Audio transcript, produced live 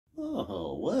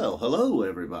Oh, well, hello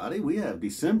everybody. We have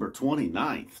December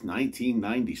 29th,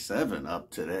 1997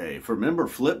 up today. For member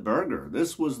Flip Burger,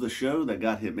 this was the show that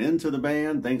got him into the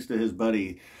band thanks to his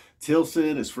buddy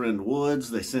Tilson, his friend Woods.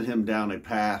 They sent him down a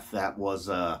path that was,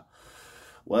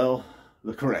 well,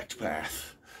 the correct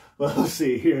path. Well, let's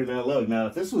see here. Now, look,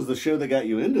 if this was the show that got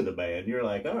you into the band, you're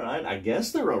like, all right, I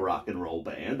guess they're a rock and roll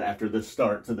band after the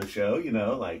start to the show,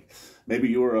 like maybe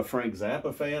you were a Frank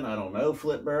Zappa fan. I don't know,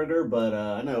 Flip Burger, but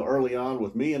I know early on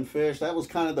with me and Phish, that was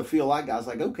kind of the feel I got. I was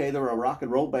like, okay, they're a rock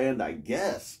and roll band, I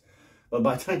guess. But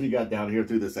by the time you got down here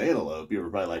through this Antelope, you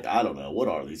were probably like, I don't know, what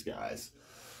are these guys?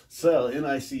 So,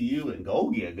 NICU and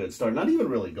Golgi, a good start. Not even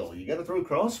really Golgi. You got to throw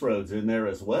Crossroads in there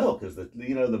as well, because the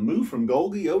move from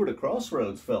Golgi over to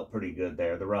Crossroads felt pretty good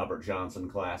there. The Robert Johnson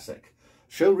classic.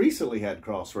 Show recently had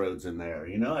Crossroads in there.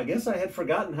 I guess I had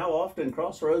forgotten how often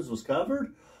Crossroads was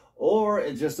covered, or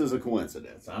it just is a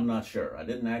coincidence. I'm not sure. I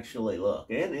didn't actually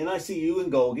look. And NICU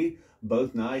and Golgi,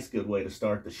 both nice, good way to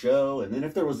start the show. And then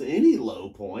if there was any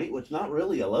low point, which not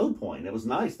really a low point, it was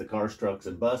nice. The Cars, Trucks,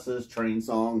 and Buses, Train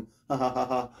Song, ha ha ha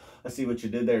ha. I see what you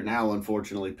did there. Now,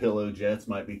 unfortunately, Pillow Jets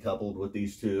might be coupled with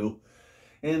these two.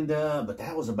 And, but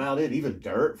that was about it. Even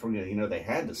Dirt, they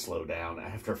had to slow down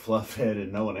after Fluffhead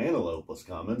and knowing Antelope was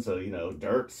coming. So,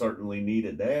 Dirt certainly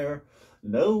needed there.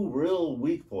 No real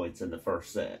weak points in the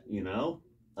first set,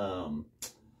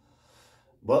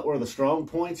 What were the strong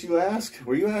points, you ask?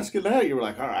 Were you asking that? You were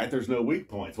like, all right, there's no weak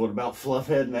points. What about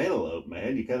Fluffhead and Antelope,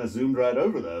 man? You kind of zoomed right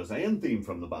over those. And Theme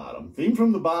from the Bottom. Theme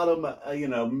from the Bottom,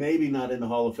 maybe not in the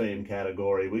Hall of Fame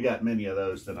category. We got many of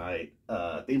those tonight.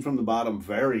 Theme from the Bottom,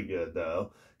 very good,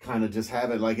 though. Kind of just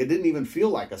having, it didn't even feel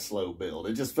like a slow build.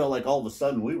 It just felt like all of a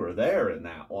sudden we were there in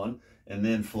that one. And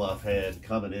then Fluffhead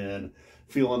coming in,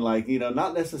 feeling like,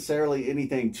 not necessarily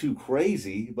anything too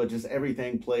crazy, but just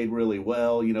everything played really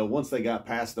well. Once they got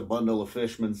past the Bundle of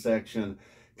Fishmen section,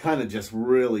 kind of just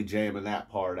really jamming that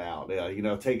part out.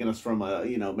 Taking us from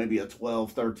maybe a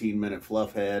 12, 13-minute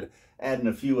Fluffhead, adding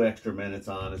a few extra minutes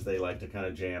on as they like to kind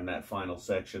of jam that final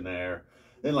section there.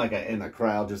 Then and the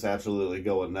crowd just absolutely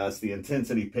going nuts. The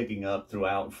intensity picking up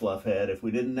throughout Fluffhead. If we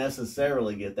didn't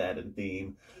necessarily get that in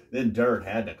Theme, then Dirt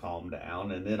had to calm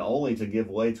down. And then only to give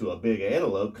way to a big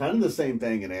Antelope. Kind of the same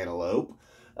thing in Antelope.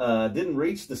 Didn't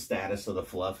reach the status of the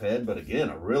Fluffhead, but again,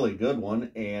 a really good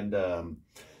one. And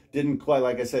didn't quite,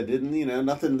 like I said,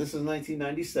 nothing. This is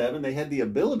 1997. They had the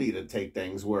ability to take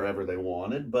things wherever they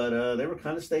wanted, but they were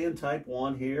kind of staying type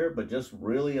 1 here, but just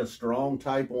really a strong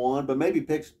type 1, but maybe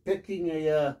picking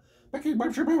a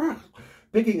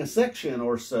section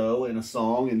or so in a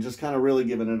song and just kind of really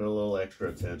giving it a little extra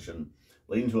attention,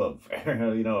 leading to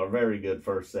a very good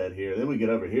first set here. Then we get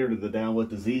over here to the Down with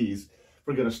Disease.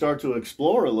 We're going to start to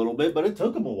explore a little bit, but it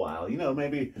took them a while.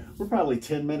 Maybe we're probably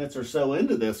 10 minutes or so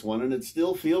into this one, and it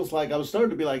still feels like I was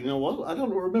starting to be like, what? I don't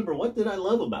remember. What did I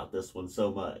love about this one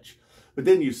so much? But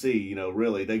then you see,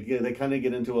 really, they kind of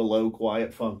get into a low,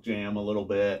 quiet funk jam a little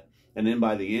bit, and then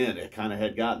by the end, it kind of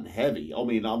had gotten heavy. I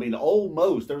mean,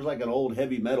 almost. There was like an old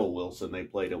heavy metal Wilson they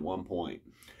played at one point.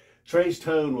 Trey's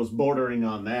tone was bordering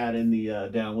on that in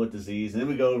the Down with Disease, and then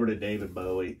we go over to David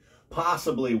Bowie.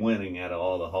 Possibly winning out of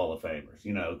all the Hall of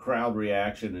Famers. Crowd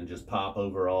reaction and just pop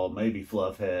overall, maybe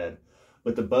Fluffhead.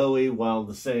 But the Bowie, while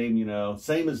the same,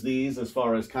 same as these as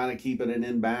far as kind of keeping it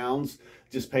in bounds,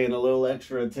 just paying a little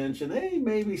extra attention. They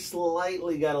maybe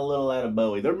slightly got a little out of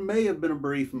Bowie. There may have been a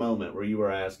brief moment where you were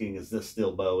asking, is this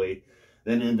still Bowie?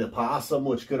 Then into Possum,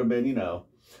 which could have been,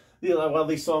 while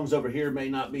these songs over here may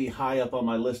not be high up on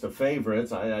my list of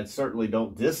favorites, I certainly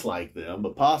don't dislike them.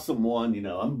 But Possum 1,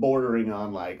 I'm bordering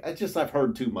on I've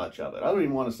heard too much of it. I don't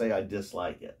even want to say I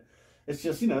dislike it. It's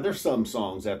just, there's some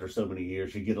songs after so many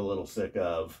years you get a little sick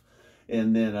of.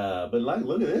 And then, but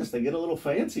look at this. They get a little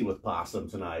fancy with Possum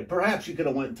tonight. Perhaps you could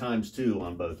have went ×2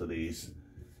 on both of these,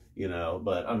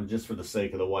 but I'm just for the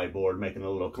sake of the whiteboard, making it a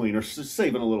little cleaner,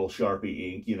 saving a little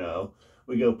Sharpie ink,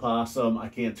 We go Possum, I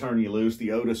Can't Turn You Loose,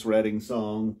 the Otis Redding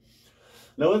song.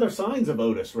 No other signs of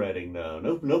Otis Redding,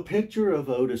 though. No picture of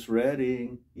Otis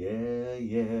Redding.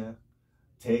 Yeah.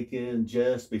 Taken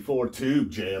just before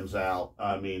Tube jams out.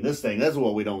 I mean, this thing, that's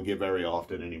what we don't get very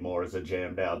often anymore, is a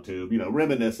jammed out Tube.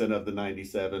 Reminiscent of the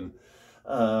 97,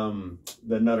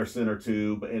 the Nutter Center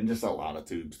Tube, and just a lot of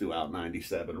tubes throughout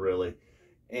 97, really.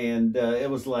 And it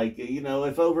was like,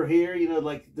 if over here,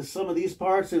 some of these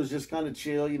parts, it was just kind of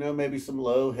chill, maybe some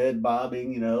low head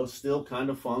bobbing, still kind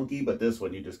of funky. But this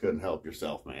one, you just couldn't help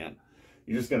yourself, man.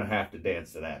 You're just going to have to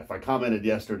dance to that. If I commented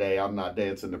yesterday, I'm not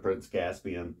dancing to Prince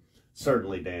Caspian,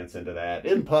 certainly dance into that.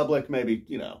 In public, maybe,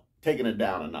 taking it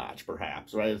down a notch,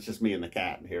 perhaps, right? It's just me and the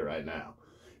cat in here right now.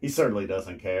 He certainly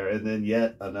doesn't care. And then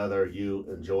yet another You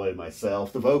Enjoy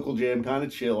Myself. The vocal jam, kind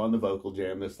of chill on the vocal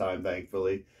jam this time,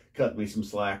 thankfully. Cut me some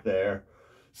slack there.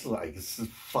 It's like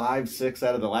 5, 6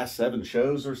 out of the last 7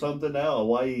 shows or something now.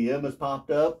 A YEM has popped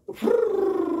up.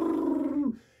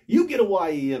 You get a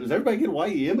YEM. Does everybody get a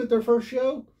YEM at their first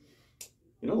show?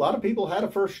 You know, a lot of people had a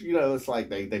first, you know, it's like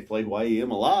they played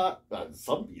YEM a lot.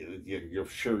 You're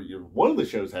sure one of the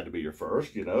shows had to be your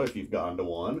first, you know, if you've gone to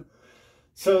one.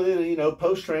 So then, you know,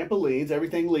 post-trampolines,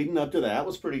 everything leading up to that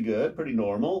was pretty good, pretty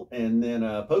normal. And then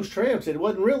post-tramps, it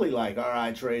wasn't really like, all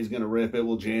right, Trey's going to rip it,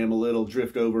 we'll jam a little,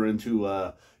 drift over into,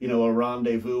 you know, a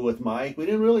rendezvous with Mike. We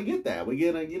didn't really get that. We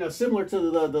get, you know, similar to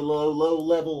the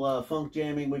low-level funk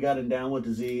jamming we got in Down with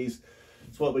Disease.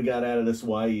 It's what we got out of this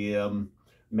YEM.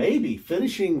 Maybe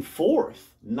finishing 4th,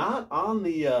 not on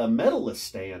the medalist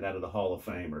stand out of the Hall of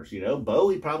Famers. You know,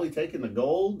 Bowie probably taking the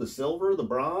gold, the silver, the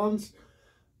bronze.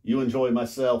 You Enjoy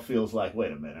Myself feels like,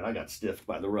 wait a minute, I got stiffed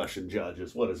by the Russian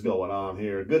judges. What is going on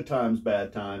here? Good times,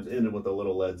 bad times, ended with a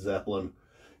little Led Zeppelin.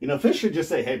 You know, Phish should just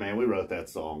say, hey, man, we wrote that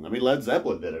song. I mean, Led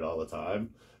Zeppelin did it all the time.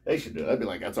 They should do it. I'd be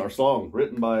like, that's our song,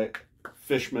 written by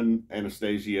Fishman,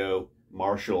 Anastasio,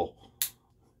 Marshall,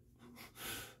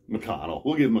 McConnell.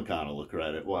 We'll give McConnell the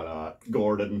credit. Why not?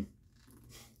 Gordon.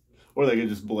 Or they could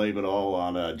just blame it all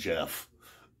on Jeff.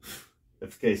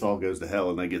 If the case all goes to hell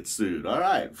and they get sued. All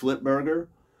right, Flipburger.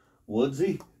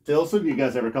 Woodsy, Tilson, you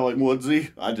guys ever call him Woodsy?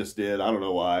 I just did, I don't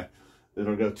know why. Then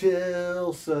it'll go,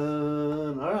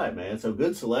 Tilson. All right, man, so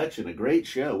good selection, a great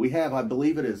show. We have, I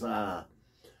believe it is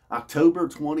October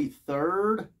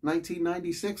 23rd,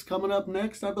 1996 coming up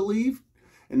next, I believe.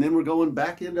 And then we're going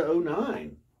back into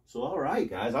 09. So, all right,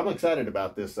 guys, I'm excited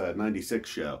about this 96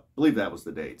 show. I believe that was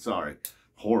the date, sorry.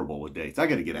 Horrible with dates. I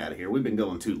got to get out of here. We've been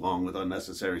going too long with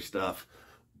unnecessary stuff.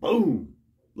 Boom.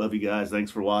 Love you guys.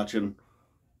 Thanks for watching.